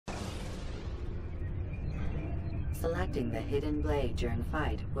Selecting the hidden blade during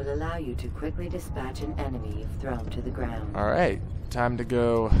fight will allow you to quickly dispatch an enemy if thrown to the ground. Alright, time to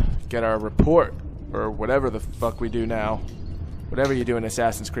go get our report, or whatever the fuck we do now. Whatever you do in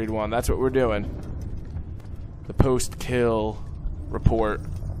Assassin's Creed 1, that's what we're doing. The post-kill report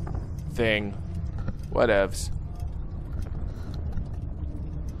thing. Whatevs.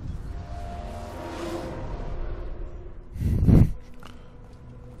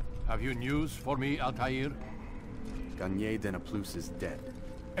 Have you news for me, Altair? Garnier Denaplus is dead.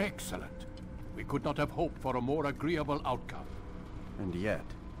 Excellent. We could not have hoped for a more agreeable outcome. And yet,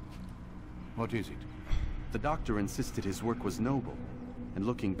 What is it? the doctor insisted his work was noble. And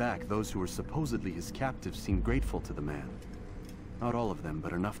looking back, those who were supposedly his captives seemed grateful to the man. Not all of them,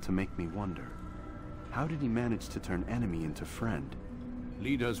 but enough to make me wonder. How did he manage to turn enemy into friend?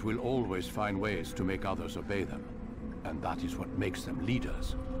 Leaders will always find ways to make others obey them. And that is what makes them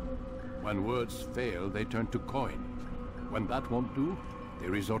leaders. When words fail, they turn to coin. When that won't do, they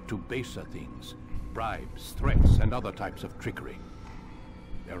resort to baser things. Bribes, threats, and other types of trickery.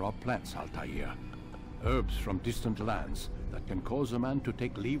 There are plants, Altair. Herbs from distant lands that can cause a man to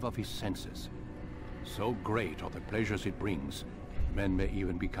take leave of his senses. So great are the pleasures it brings, men may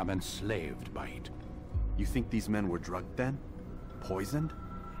even become enslaved by it. You think these men were drugged then? Poisoned?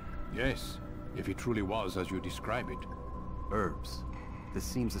 Yes, if it truly was as you describe it. Herbs. This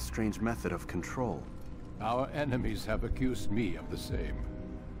seems a strange method of control. Our enemies have accused me of the same.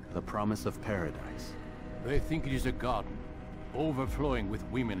 The promise of paradise. They think it is a garden, overflowing with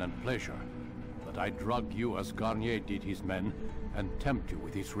women and pleasure. But I drug you as Garnier did his men, and tempt you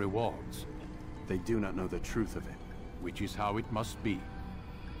with his rewards. They do not know the truth of it. Which is how it must be.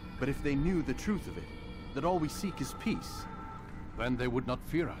 But if they knew the truth of it, that all we seek is peace. Then they would not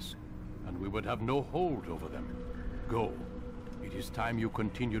fear us, and we would have no hold over them. Go. It is time you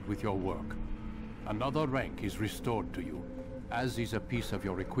continued with your work. Another rank is restored to you, as is a piece of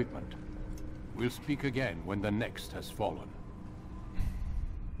your equipment. We'll speak again when the next has fallen.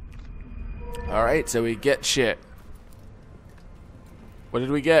 Alright, so we get shit. What did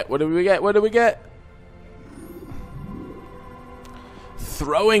we get? What did we get? What did we get?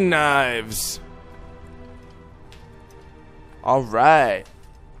 Throwing knives. Alright.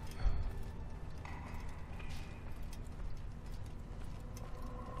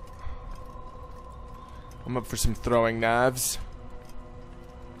 I'm up for some throwing knives.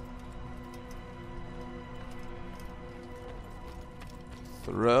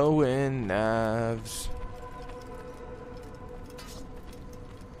 Throwing knives.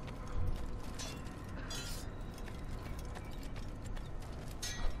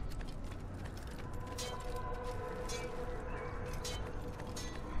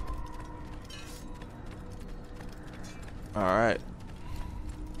 Alright.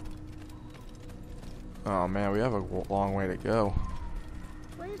 Oh man, we have a long way to go.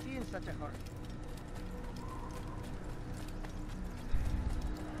 Why is he in such a hurry?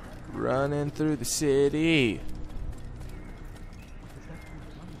 Running through the city.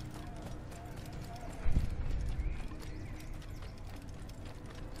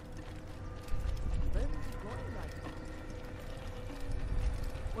 Where is he going like that?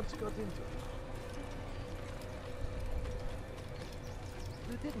 What's got into it?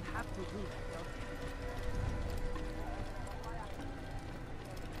 You didn't have to do that,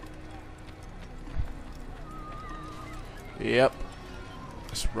 though. Yep.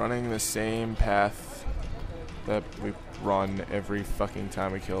 Just running the same path that we run every fucking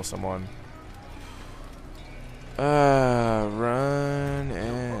time we kill someone. Run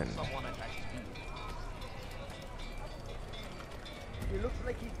and... He looks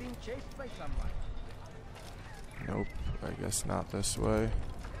like he's being chased by someone. Nope, I guess not this way.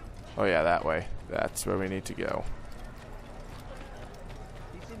 Oh yeah, that way. That's where we need to go.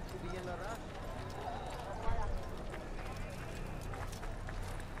 He seems to be in a rush.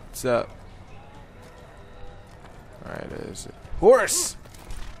 What's up? Alright, is it? Horse!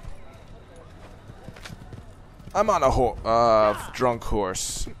 I'm on a drunk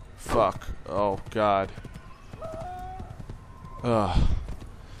horse. Fuck. Oh god. Ugh.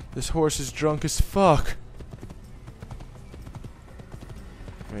 This horse is drunk as fuck.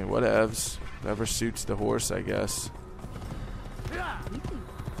 I mean, whatevs. Whatever suits the horse, I guess.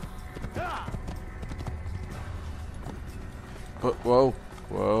 Whoa.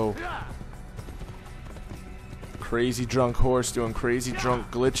 Whoa. Crazy drunk horse doing crazy drunk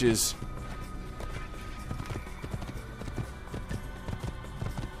glitches.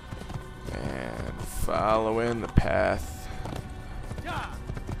 And following the path.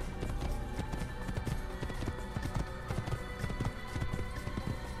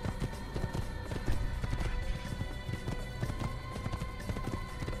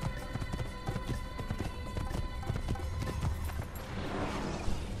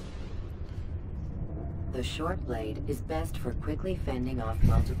 the short blade is best for quickly fending off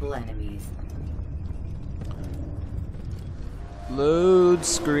multiple enemies. Load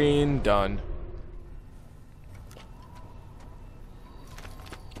screen done.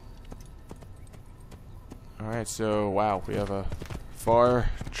 Alright, so wow, we have a far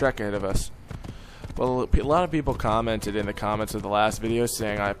trek ahead of us. Well, a lot of people commented in the comments of the last video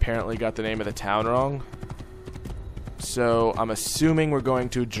saying I apparently got the name of the town wrong. So I'm assuming we're going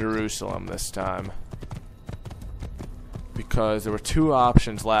to Jerusalem this time. Because there were two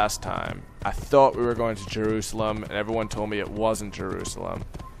options last time. I thought we were going to Jerusalem, and everyone told me it wasn't Jerusalem.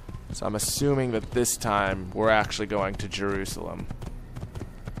 So I'm assuming that this time we're actually going to Jerusalem.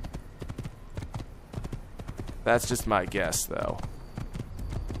 That's just my guess, though.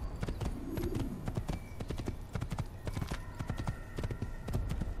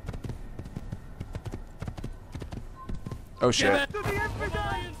 Oh shit.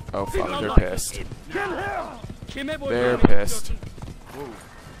 Oh fuck, they're pissed. They're pissed.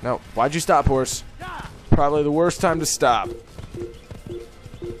 No, why'd you stop, horse? Probably the worst time to stop.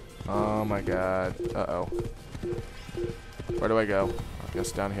 Oh my god. Uh-oh. Where do I go? I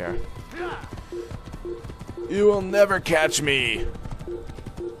guess down here. You will never catch me.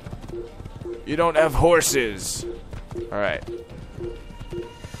 You don't have horses. Alright.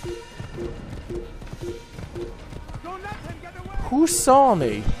 Who saw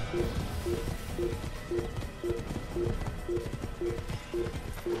me?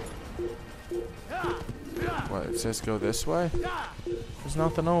 What, it says go this way? There's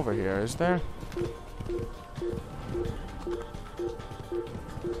nothing over here, is there?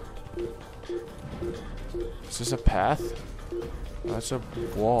 Is this a path? Oh, that's a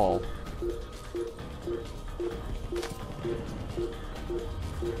wall.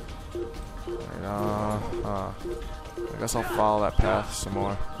 I guess I'll follow that path some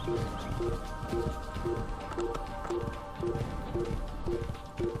more.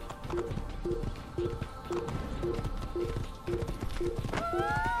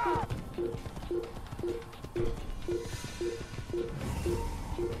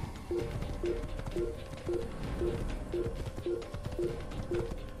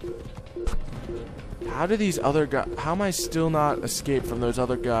 How do these other guys... How am I still not escaped from those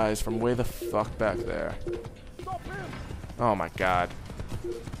other guys from way the fuck back there? Oh my god.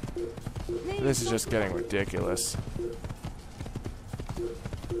 This is just getting ridiculous.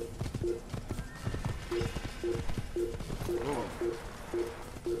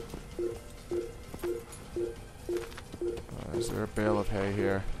 Is there a bale of hay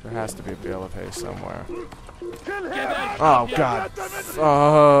here? There has to be a bale of hay somewhere. Oh god.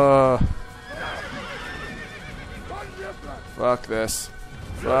 Fuck this.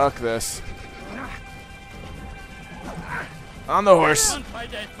 Fuck this. On the horse.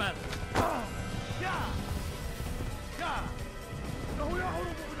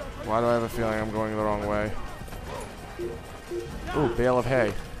 Why do I have a feeling I'm going the wrong way? Ooh, bale of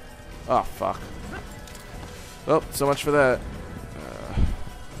hay. Oh, fuck. Oh, so much for that.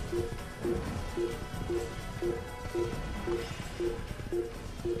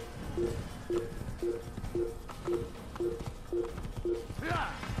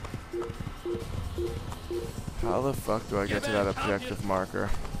 How the fuck do I get to that objective marker?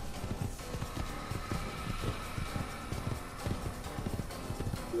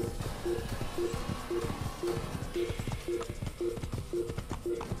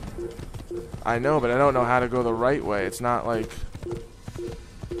 I know, but I don't know how to go the right way. It's not like...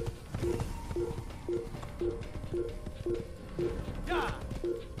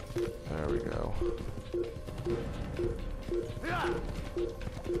 There we go.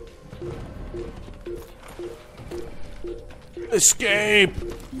 Escape!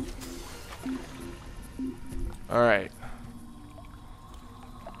 Alright.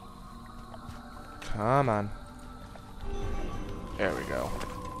 Come on. There we go.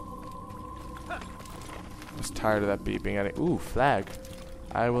 I was tired of that beeping. Ooh, flag.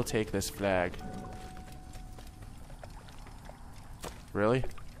 I will take this flag. Really?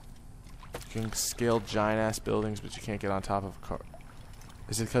 You can scale giant-ass buildings, but you can't get on top of a car.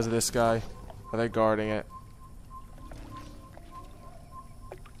 Is it because of this guy? Are they guarding it?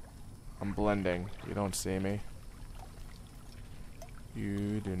 I'm blending. You don't see me.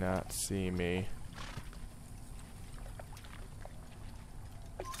 You do not see me.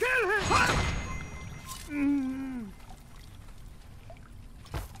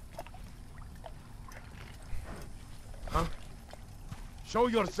 Huh? Show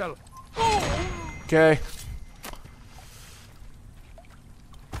yourself. Okay.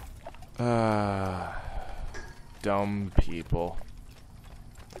 Dumb people.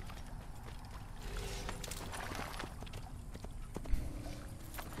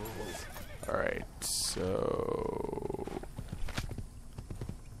 Alright, so...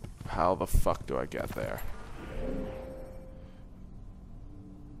 how the fuck do I get there?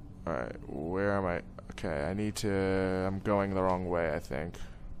 Alright, where am I? Okay, I need to... I'm going the wrong way, I think.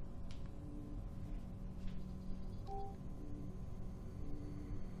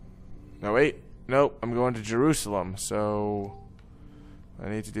 No, wait. Nope, I'm going to Jerusalem, so... what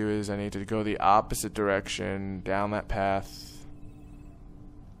I need to do is I need to go the opposite direction, down that path.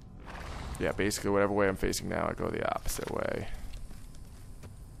 Yeah, basically whatever way I'm facing now, I go the opposite way.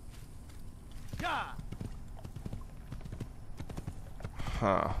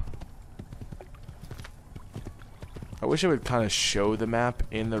 Huh. I wish it would kind of show the map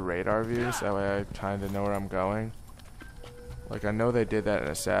in the radar views, that way I kind of know where I'm going. Like, I know they did that in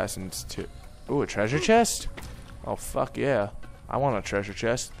Assassins 2. Ooh, a treasure chest? Oh, fuck yeah. I want a treasure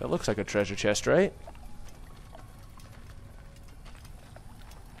chest. That looks like a treasure chest, right?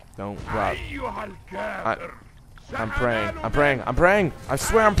 Don't rob. I'm praying. I'm praying. I'm praying. I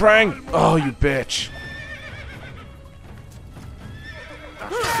swear I'm praying. Oh, you bitch.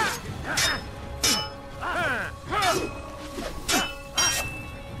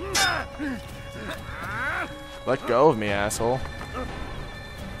 Let go of me, asshole.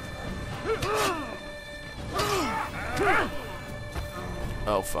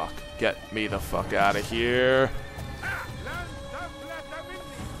 Oh, fuck. Get me the fuck out of here.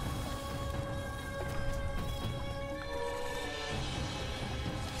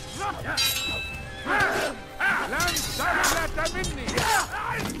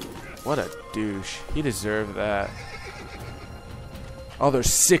 What a douche. He deserved that. Oh,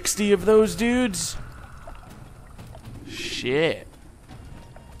 there's 60 of those dudes? Shit.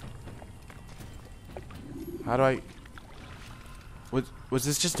 How do I... Was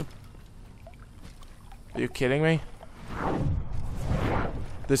this just a... Are you kidding me?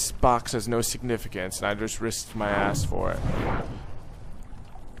 This box has no significance, and I just risked my ass for it.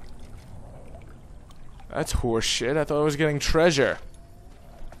 That's horse shit. I thought I was getting treasure.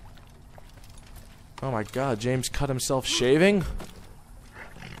 Oh my god, James cut himself shaving?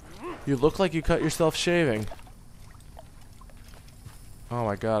 You look like you cut yourself shaving. Oh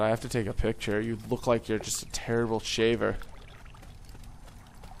my god, I have to take a picture. You look like you're just a terrible shaver.